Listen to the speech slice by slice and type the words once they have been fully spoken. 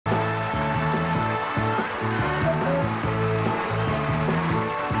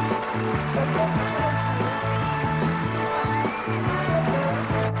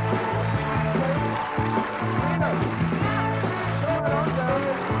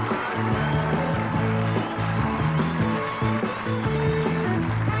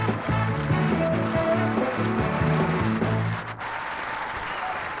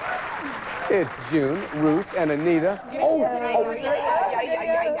June, Ruth, and Anita.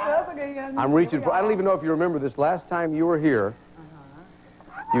 I'm reaching for, I don't even know if you remember this. Last time you were here,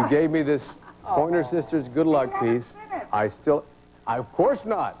 you gave me this Pointer Sisters Good Luck piece. Of course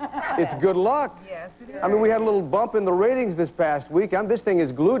not. It's good luck. Yes, it is. I mean, we had a little bump in the ratings this past week. This thing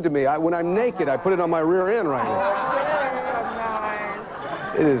is glued to me. When I'm naked, I put it on my rear end right now.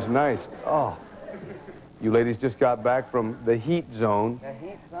 It is nice. Oh. You ladies just got back from the heat zone. The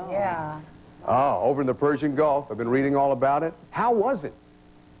heat zone? Yeah. Oh, over in the Persian Gulf. I've been reading all about it. How was it?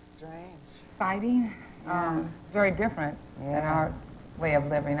 Strange. Exciting. Very different in our way of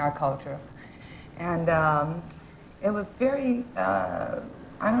living, our culture. And it was very, I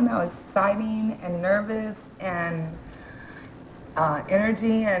don't know, exciting and nervous and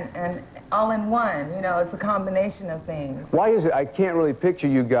energy and all in one. You know, it's a combination of things. Why is it I can't really picture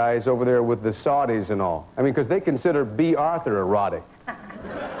you guys over there with the Saudis and all? I mean, because they consider B. Arthur erotic.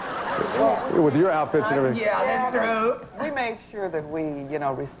 With your outfits and everything. Yeah, that's true. We made sure that we, you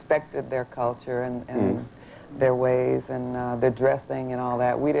know, respected their culture and their ways and their dressing and all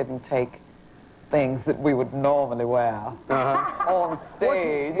that. We didn't take things that we would normally wear on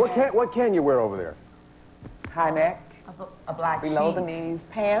stage. What can you wear over there? High neck. A black below sheet. the knees.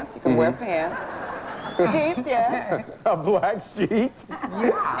 Pants. You can wear pants. Sheet, yeah. A black sheet?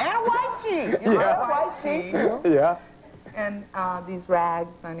 Yeah. And a white sheet. You know, a white sheet, too. Yeah. And these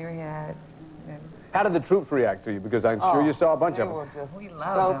rags on your head. How did the troops react to you? Because I'm sure you saw a bunch of them. We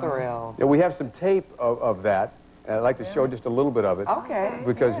love so thrilled. Yeah, we have some tape of that. And I'd like to show just a little bit of it. Okay.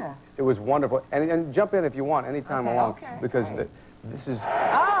 Because it was wonderful. And jump in if you want, anytime along. Okay. Because this is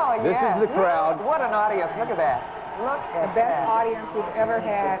this is the crowd. What an audience. Look at that. Look at the best audience we've ever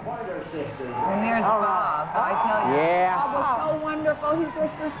had. And there's Bob, I tell you. Yeah. Bob was so wonderful. He's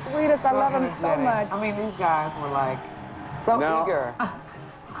just the sweetest. I love him so much. I mean, these guys were like so eager.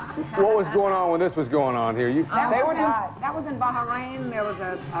 What was going on when this was going on here? That was in Bahrain. There was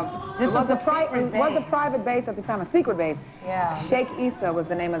was a private base at the time, a secret base. Yeah. Sheikh Issa was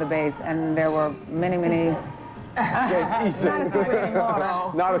the name of the base, and there were many. Sheikh Issa. Not a secret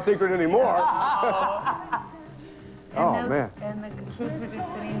anymore. Not a secret anymore. Oh, man. And the troops were just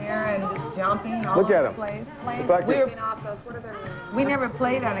sitting there and just jumping all Look at over the them. place. We never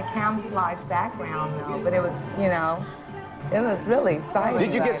played on a camouflage background, though, but it was, you know, it was really exciting.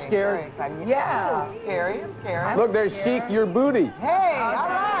 Did you get scared? Yeah. Scary, scary. Look, there's Sheik your booty. Hey, all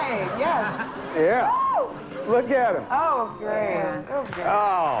right, yes. Yeah. Look at him. Oh, great. Yeah. Oh, great.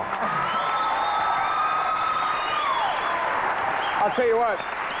 Oh. I'll tell you what.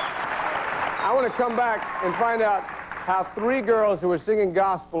 I want to come back and find out how 3 girls who were singing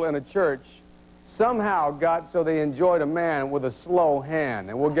gospel in a church somehow got so they enjoyed a man with a slow hand.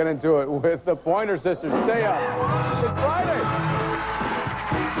 And we'll get into it with the Pointer Sisters. Stay up. It's Friday.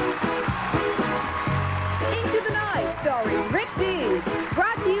 Into the Night, starring Rick Dees.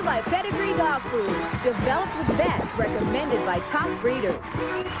 Brought to you by Pedigree Dog Food. Developed with vets, recommended by top breeders.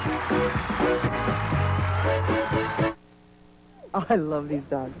 Oh, I love these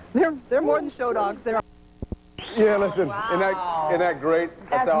dogs. They're more than show dogs. They're Yeah, listen, isn't that great?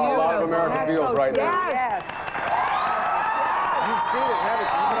 That's how a lot of America feels right now. Yes. You've seen it, haven't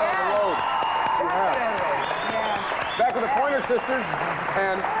you? You've been on the road. You have. Back with the Pointer Sisters,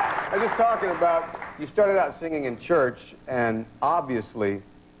 and I was just talking about, you started out singing in church, and obviously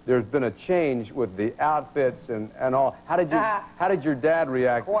there's been a change with the outfits and all. How did your dad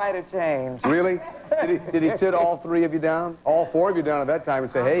react? Quite a change. Really? Did he sit all 3 of you down? All 4 of you down at that time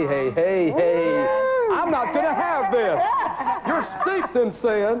and say, hey, hey, hey, hey, I'm not going to have this. You're steeped in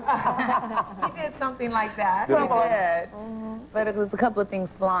sin. He did something like that. Did He he? did. But it was a couple of things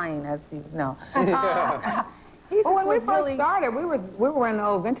flying, as you know. Well, when we first started, we were wearing the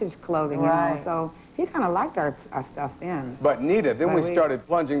old vintage clothing, you know, so he kind of liked our stuff then. But Nita, then we started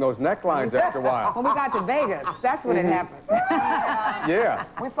plunging those necklines after a while. When we got to Vegas, that's when it happened. Yeah.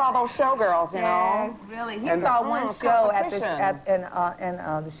 We saw those showgirls, you know. Really, he saw one show in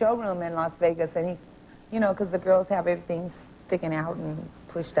the showroom in Las Vegas, and he, you know, because the girls have everything sticking out and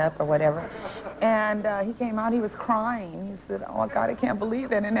pushed up or whatever. And he came out, he was crying. He said, oh, God, I can't believe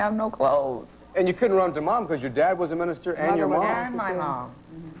they didn't have no clothes. And you couldn't run to Mom because your dad was a minister and your mom. And my mom.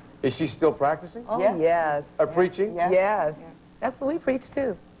 Is she still practicing? Oh, yes. Or preaching? Yes. That's what we preach,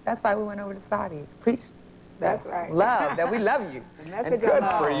 too. That's why we went over to Saudi. Preach. That's right. Love, that we love you. And Good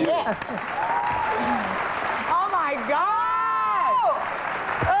for you. Oh, my God!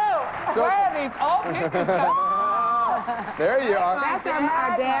 Oh, where are these old pictures? There you are. That's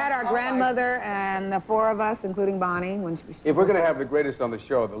our dad, our grandmother, and the 4 of us, including Bonnie. When If we're going to have the greatest on the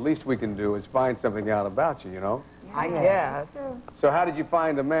show, the least we can do is find something out about you, you know? I guess. So how did you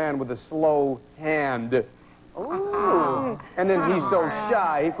find a man with a slow hand? Ooh. And then he's so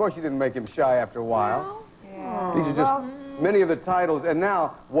shy. Of course you didn't make him shy after a while. Yeah. These are just many of the titles. And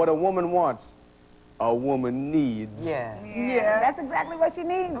now, what a woman wants, a woman needs. Yeah. Yeah, that's exactly what she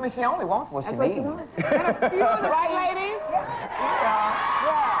needs. I mean, she only wants what she needs. You right, ladies? Yeah.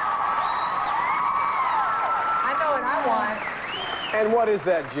 I know what I want. And what is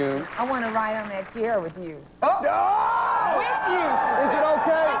that, June? I want to ride on that chair with you. Oh! With you! Is it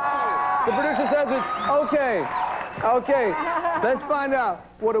okay? The producer says it's okay. Okay. Let's find out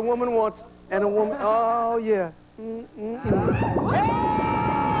what a woman wants and a woman... Oh, yeah.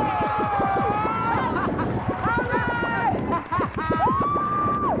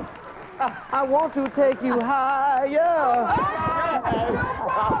 I want to take you higher.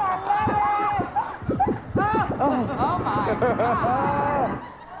 Oh, my.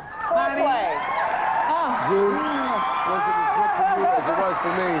 Honey. June, was it as good for you as it was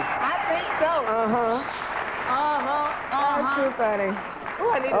for me? I think so. That's too funny.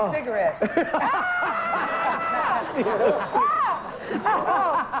 Ooh, I need a cigarette.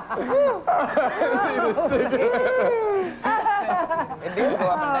 It did go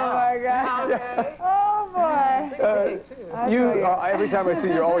up and down. Oh, my God. Oh, boy. Every time I see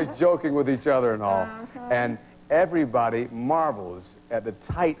you, you're always joking with each other and all. And everybody marvels at the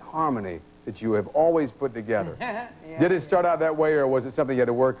tight harmony that you have always put together. Did it start out that way, or was it something you had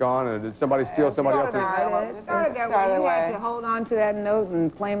to work on, or did somebody steal somebody else's? It started that way. You had to hold on to that note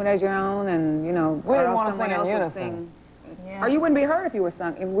and claim it as your own, and, you know... We didn't want to sing in unison. Or you wouldn't be heard if you were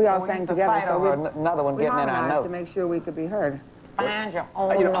sung, if we all sang together. So another one getting in our note. to make sure we could be heard. Find your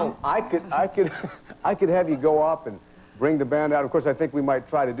own note. I could have you go up and bring the band out. Of course, I think we might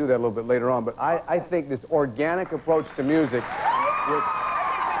try to do that a little bit later on, but I think this organic approach to music...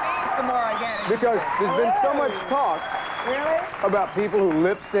 Because there's been so much talk about people who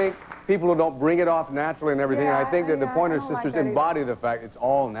lip sync, people who don't bring it off naturally and everything. And I think that the Pointer Sisters embody the fact it's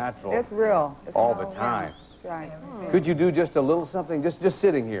all natural. It's real. It's all the time. Right. Could you do just a little something, just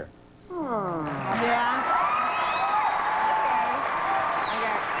sitting here? Yeah.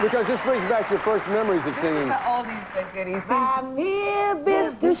 Because this brings back your first memories of singing. The oldies but goodies. I'm here,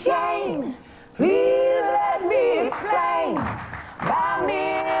 Mr. Shane. Please let me explain. I'm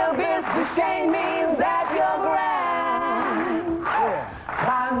here, Mr. Shane means that you're grand.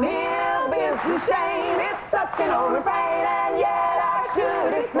 I'm here, Mr. Shane. It's such an old refrain, and yet I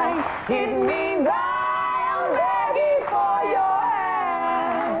should explain. It means I am begging for your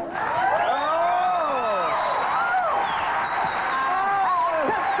hand.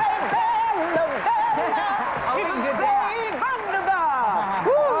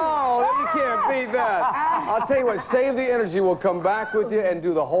 I'll tell you what, Save the Energy will come back with you and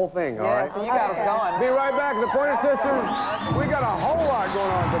do the whole thing, all right? You got us going. Be right back. The Pointer Sisters, we got a whole lot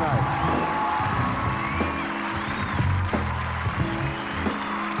going on tonight.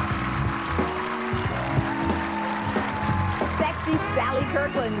 Sexy Sally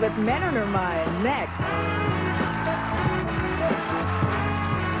Kirkland with Men on Her Mind next.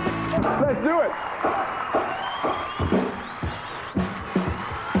 Let's do it.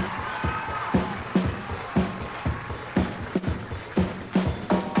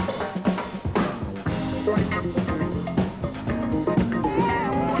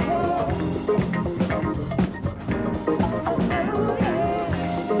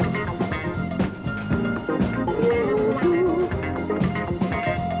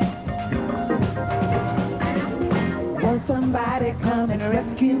 Somebody come and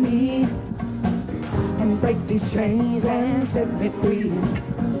rescue me and break these chains and set me free.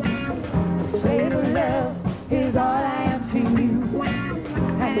 Say the love is all I am to you,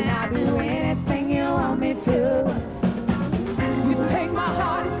 and I'll do anything you want me to. You take my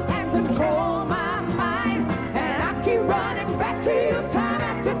heart and control my mind, and I keep running back to you time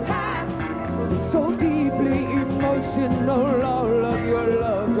after time. So deeply emotional, all of your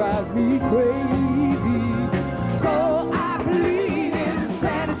love drives me crazy. So I believe in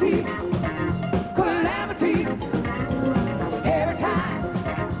sanity, calamity. Every time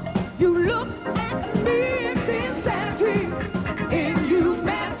you look at me, it's insanity,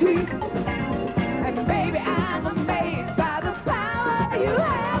 inhumanity. And baby, I'm amazed by the power you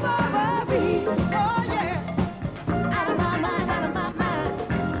have over me. Oh yeah, out of my mind, out of my mind.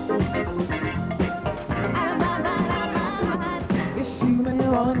 Out of my mind, out of my mind. Yes, you may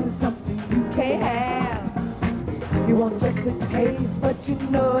want something you can't have. You want just a taste, but you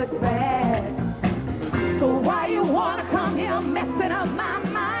know it's bad. So why you wanna come here messing up my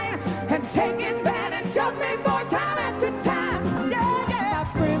mind and taking advantage of me for time after time? Yeah, yeah.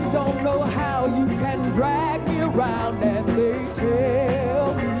 My friends don't know how you can drag me around.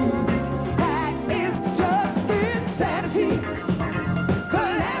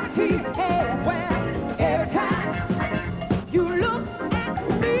 insanity. Well, every time you look at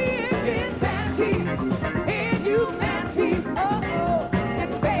me, it's insanity. Inhumanity. Oh,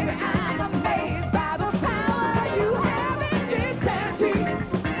 and baby, I'm amazed by the power you have in insanity.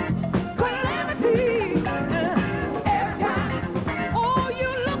 Calamity. Every time, oh, you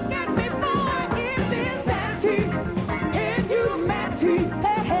look at me, boy, it's insanity. Inhumanity.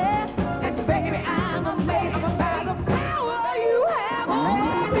 And baby, I'm amazed by the power you have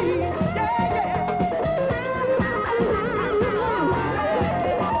over me.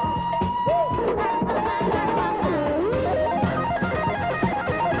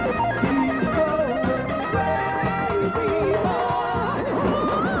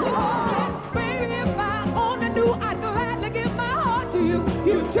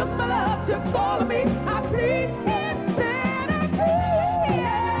 You took my love, took all of me. I plead insanity.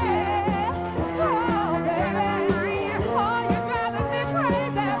 Oh, baby. Oh, you're driving me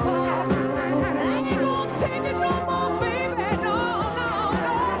crazy, boy. I ain't gonna take it no more, baby. No.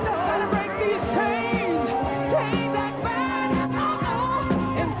 Gotta break these chains that bind.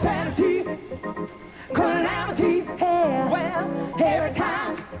 Insanity, calamity. Well, every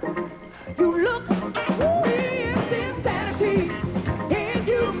time you look at me, it's insanity.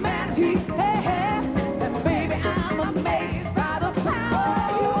 Humanity, and baby, I'm amazed by the power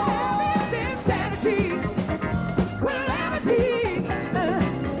you have in insanity, calamity,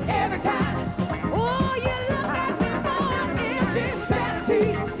 every time. Oh, you look at me, boy, it's insanity,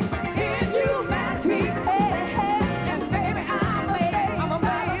 inhumanity, and baby, I'm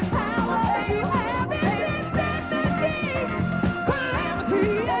amazed by the power you have in insanity, calamity,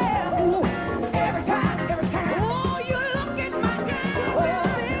 every time. Oh, you look at my girl.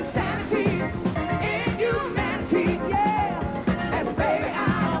 Insanity, inhumanity, yeah. And baby,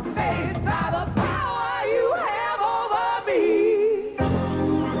 I'm amazed by the power you have over me.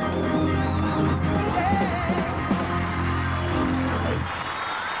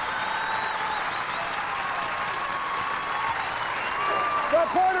 The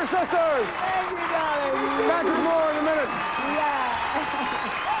Pointer Sisters! Thank you, darling. Back with more in a minute.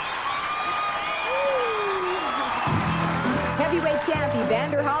 Heavyweight champion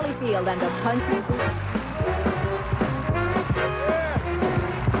Vander Holyfield and the punching.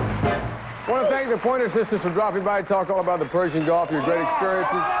 I want to thank the Pointer Sisters for dropping by to talk all about the Persian Gulf, your great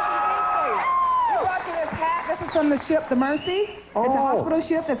experiences. We brought you this hat. This is from the ship, the Mercy. It's a hospital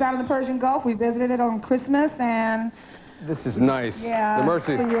ship that's out of the Persian Gulf. We visited it on Christmas, and This is nice. Yeah, The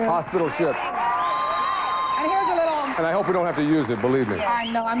Mercy for you. hospital ship. and here's a little. And I hope we don't have to use it, believe me. I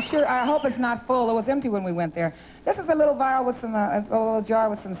know. I'm sure. I hope it's not full. It was empty when we went there. This is a little vial with some, a little jar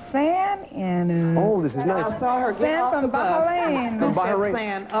with some sand in it. Oh, this is nice. I saw her get Sand off from the bus. Bahrain. From That Bahrain.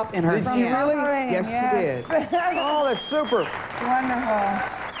 sand up in her Did she hand. really? Bahrain, Yes, she did. Oh, that's super.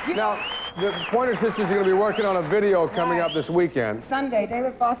 Wonderful. Now, the Pointer Sisters are going to be working on a video coming up this weekend. Sunday,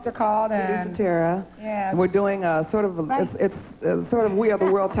 David Foster called This and is Tara. yes. We're doing a sort of, it's sort of We Are the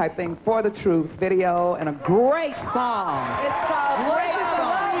World type thing for the troops, video, and a great song. It's called Great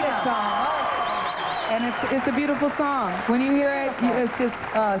song. And it's a beautiful song. When you hear it, it's just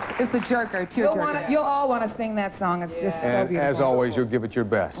it's a jerker. You'll all want to sing that song. It's just so And beautiful. as always, you'll give it your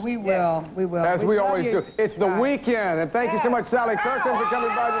best. We will. We will. As we love always you. do. It's the weekend. And thank you so much, Sally Kirkland, for coming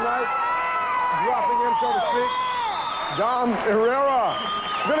by tonight. Dropping in, so to speak. Dom Herrera.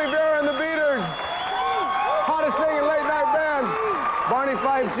 Billy Vera and the Beaters. Hottest thing in late night bands. Barney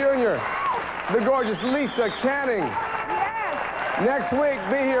Fife Jr. The gorgeous Lisa Canning. Next week,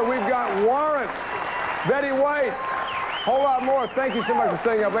 be here. We've got Warrant. Betty White. Whole lot more. Thank you so much for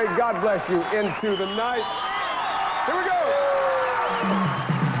staying up late. God bless you. Into the night. Here we go.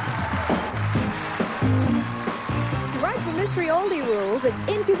 Right for Mystery Oldie Rules, it's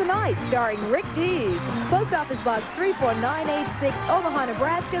Into the Night, starring Rick Dees. Post Office Box 34986, Omaha,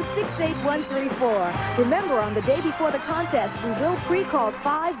 Nebraska 68134. Remember, on the day before the contest, we will pre-call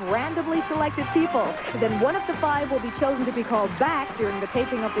 5 randomly selected people. Then one of the 5 will be chosen to be called back during the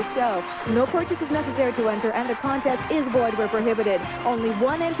taping of the show. No purchase is necessary to enter, and the contest is void where prohibited. Only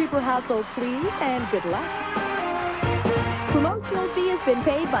 1 entry per household, please, and good luck. Promotional fee has been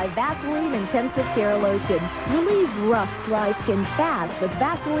paid by Vaseline Intensive Care Lotion. Relieve rough, dry skin fast with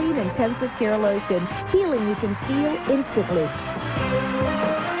Vaseline Intensive Care Lotion. Healing you can feel instantly.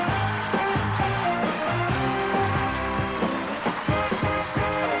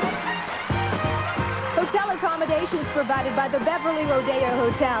 Hotel accommodations provided by the Beverly Rodeo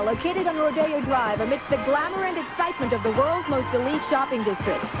Hotel, located on Rodeo Drive amidst the glamour and excitement of the world's most elite shopping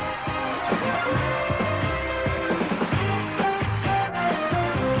district.